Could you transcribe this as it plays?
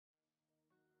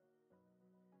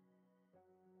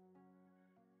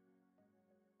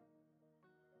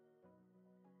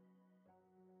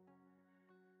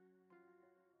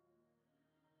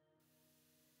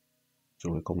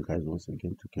So welcome guys once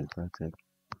again to Kentra Tech.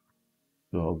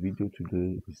 So our video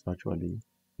today is actually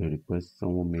a request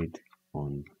someone made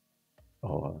on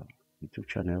our YouTube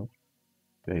channel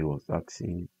where he was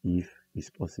asking if it's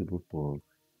possible for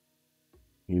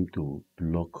him to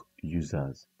block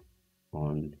users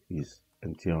on his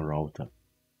MTN router.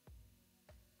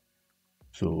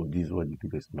 So this is what the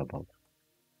video is all about.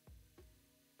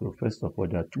 So first of all,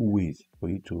 there are two ways for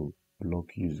you to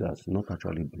block users, not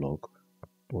actually block,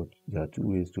 but there are two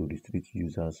ways to restrict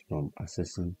users from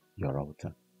accessing your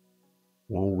router.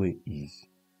 One way is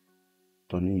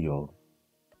turning your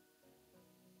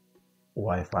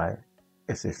Wi-Fi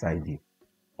SSID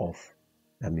off.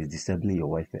 That means disabling your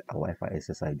Wi-Fi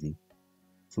SSID,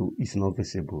 so it's not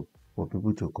visible for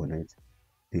people to connect.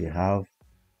 They have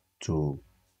to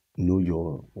know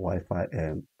your Wi-Fi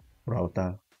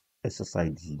router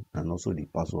SSID and also the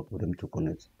password for them to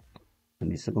connect. And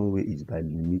the second way is by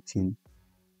limiting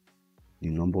the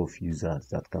number of users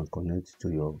that can connect to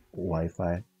your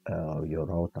Wi-Fi, your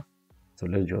router. So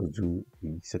let's just do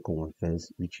the second one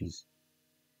first, which is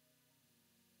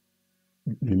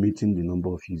limiting the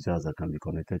number of users that can be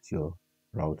connected to your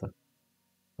router.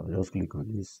 So I'll just click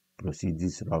on this, proceed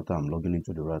this router. I'm logging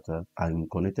into the router. I'm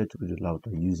connected to the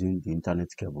router using the internet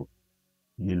cable,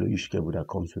 yellowish cable that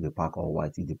comes with the pack or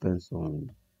white. It depends on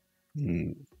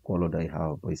the color that you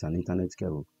have, but it's an internet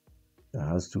cable that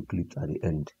has two clips at the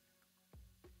end.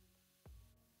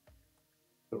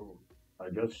 So I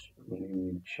just rename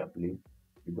it sharply.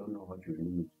 If you don't know how to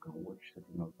rename it, you can watch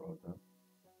setting up router.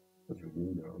 Just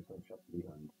rename the router sharply,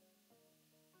 and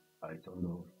I turned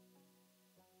off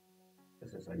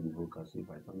SSID broadcast. If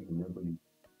I turn enable it,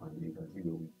 and you can see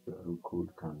the error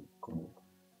code can come up.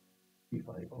 If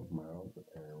I off my router,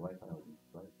 Wi-Fi on this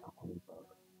device and connect back,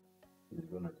 it's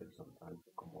gonna take some time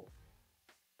to come up.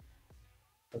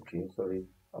 Okay, sorry.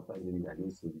 After doing that, I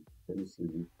didn't save it. Let me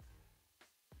save it.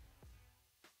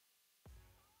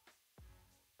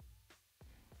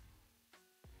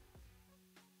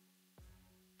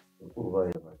 So over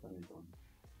here, if I turn it on,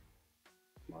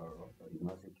 my router is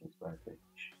not taking started.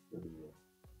 So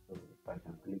I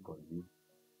can click on this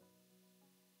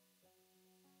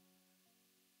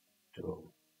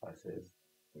to access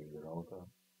the router,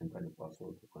 enter the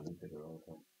password to connect to the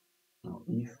router. Now,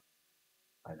 if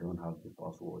I don't have the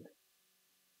password,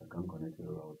 I can't connect to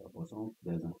the router. But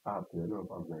there's an app, there are a lot of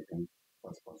apps that can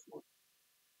pass password.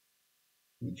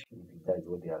 Each that is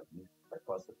what they have used. I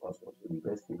pass the password. So the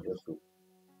best thing just to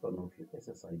turn off your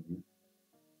SSID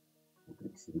and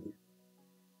click save.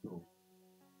 So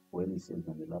when it saves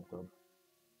on the laptop,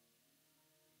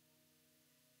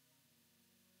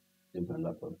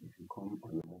 if you come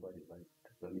on your mobile device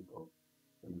to turn it off,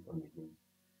 turn it on again,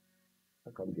 I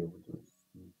can't be able to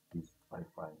see this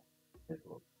Wi-Fi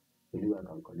network. Maybe I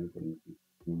can connect anything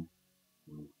to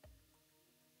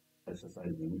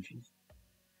SSID, which is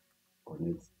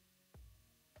connect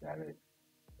direct.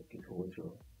 Okay, so what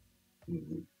you're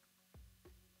using.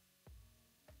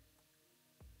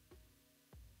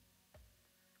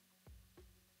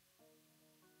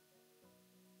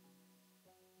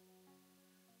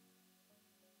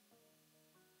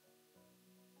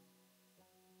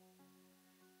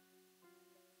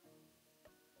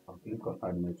 I'll click on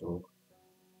add network.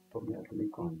 From here,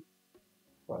 click on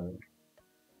file.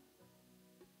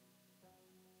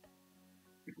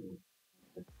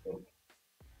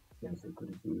 Then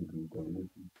security will be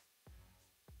dominating.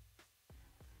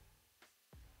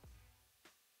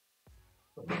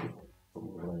 So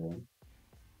over here,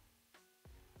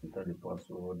 enter the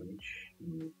password, which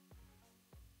is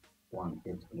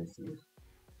 18 places.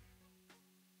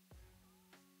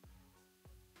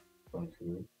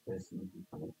 Okay, let's see if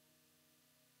we can.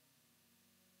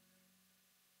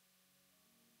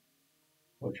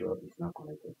 Virtual is not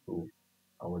connected, so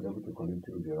I was able to connect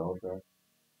to the router.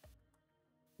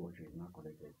 Virtual is not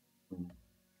connected.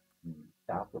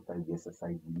 I have to type the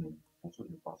SSID and also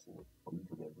the password for me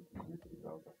to be able to connect to the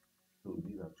router. So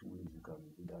these are two ways you can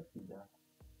do that. Either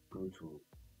go to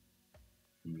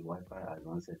the Wi-Fi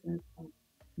advanced settings and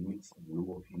limit the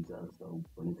number of users that will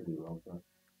connect to the router,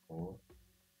 or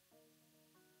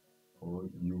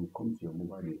you come to your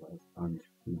mobile device and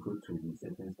you go to the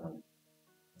settings and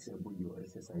disable your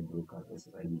SSID broadcast.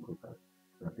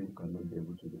 That people cannot be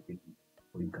able to locate it,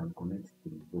 or you can connect to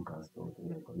the broadcast or to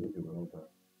connect to the router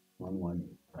manually,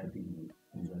 typing the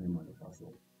username and the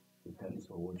password. So thanks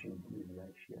for watching. Please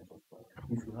like, share, subscribe.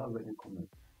 If you have any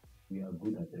comments, we are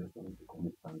good at responding to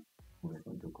comments, and we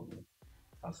respond to comments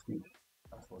as quick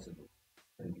as possible.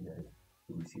 Thank you guys.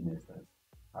 We will see you next time.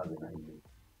 Have a nice day.